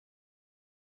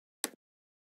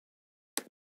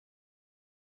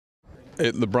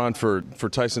Hey, LeBron, for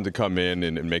Tyson to come in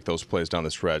and make those plays down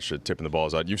the stretch, tipping the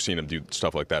balls out, you've seen him do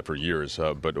stuff like that for years.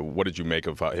 But what did you make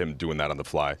of him doing that on the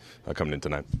fly coming in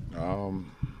tonight?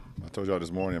 I told y'all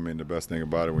this morning, I mean, the best thing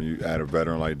about it, when you add a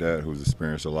veteran like that who's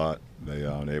experienced a lot,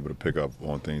 they're able to pick up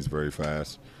on things very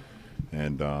fast.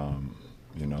 And,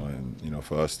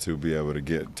 for us to be able to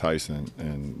get Tyson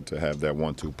and to have that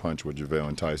 1-2 punch with JaVale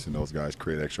and Tyson, those guys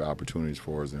create extra opportunities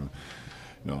for us. And,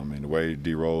 the way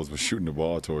D Rose was shooting the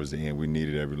ball towards the end, we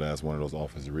needed every last one of those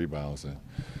offensive rebounds, and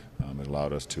it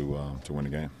allowed us to win the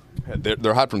game.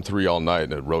 They're hot from three all night.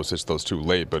 Rose hits those two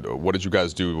late, but what did you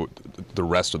guys do the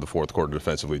rest of the fourth quarter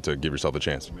defensively to give yourself a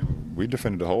chance? We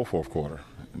defended the whole fourth quarter.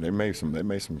 They made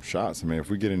some shots. I mean,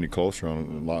 if we get any closer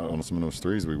on some of those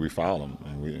threes, we foul them.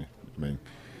 And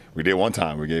we did one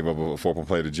time. We gave up a 4-point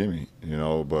play to Jimmy,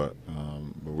 but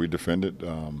we defended.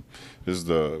 This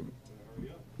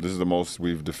is the most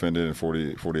we've defended in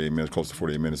 48 minutes, close to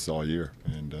 48 minutes all year,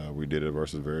 and we did it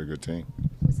versus a very good team.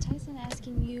 Was Tyson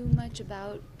asking you much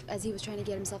about, as he was trying to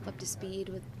get himself up to speed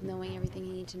with knowing everything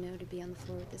he needed to know to be on the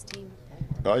floor with this team?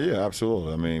 Yeah,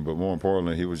 absolutely. I mean, but more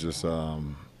importantly, he was just,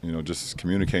 just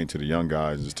communicating to the young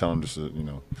guys, just telling them,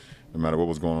 no matter what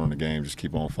was going on in the game, just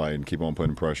keep on fighting, keep on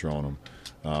putting pressure on them.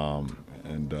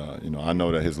 I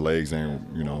know that his legs ain't,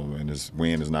 and his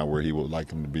wind is not where he would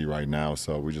like him to be right now.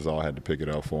 So we just all had to pick it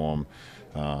up for him.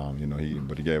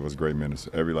 But he gave us great minutes.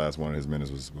 Every last one of his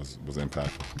minutes was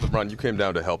impactful. LeBron, you came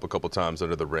down to help a couple times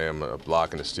under the rim, a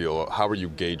block and a steal. How are you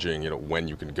gauging, when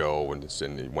you can go and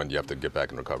when you have to get back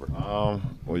and recover? On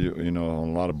a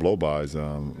lot of blow-bys,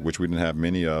 which we didn't have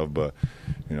many of, but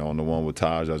on the one with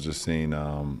Taj, I was just seeing.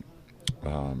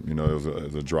 It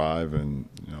was a drive, and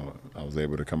I was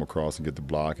able to come across and get the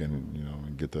block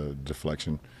and get the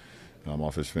deflection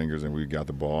off his fingers, and we got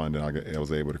the ball, and then I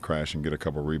was able to crash and get a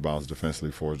couple of rebounds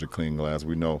defensively for us to clean glass.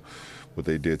 We know what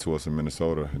they did to us in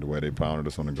Minnesota, the way they pounded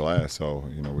us on the glass. So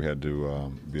we had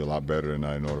to be a lot better than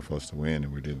that in order for us to win,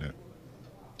 and we did that.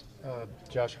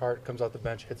 Josh Hart comes off the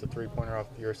bench, hits a three-pointer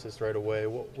off of your assist right away.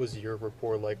 What was your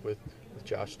rapport like with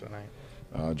Josh tonight?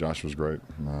 Josh was great.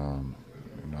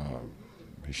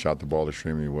 He shot the ball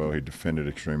extremely well. He defended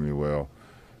extremely well.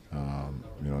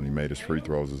 And he made his free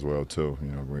throws as well too.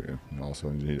 Also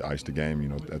he iced the game.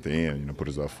 At the end, put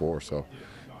us up 4. So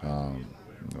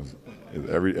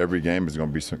every game is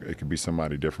going to be. It could be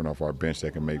somebody different off our bench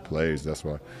that can make plays. That's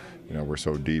why we're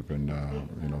so deep. And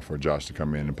for Josh to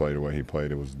come in and play the way he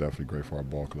played, it was definitely great for our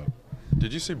ball club.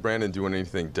 Did you see Brandon doing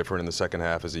anything different in the second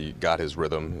half as he got his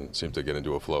rhythm and seemed to get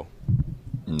into a flow?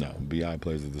 No, B.I.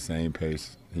 plays at the same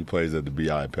pace. He plays at the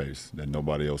B.I. pace that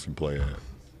nobody else can play at.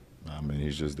 I mean,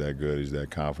 he's just that good. He's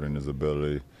that confident in his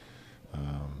ability.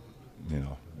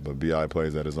 But B.I.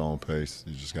 plays at his own pace.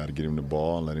 You just got to get him the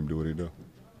ball and let him do what he do.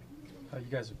 You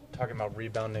guys are talking about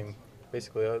rebounding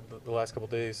basically the last couple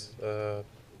of days.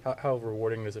 How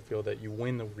rewarding does it feel that you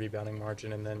win the rebounding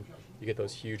margin and then you get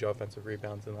those huge offensive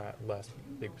rebounds in that last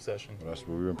big possession? Well, that's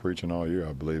what we've been preaching all year.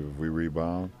 I believe if we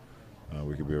rebound,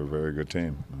 we could be a very good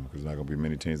team because there's not going to be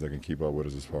many teams that can keep up with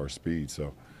us as far as speed.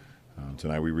 So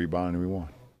tonight we rebounded and we won.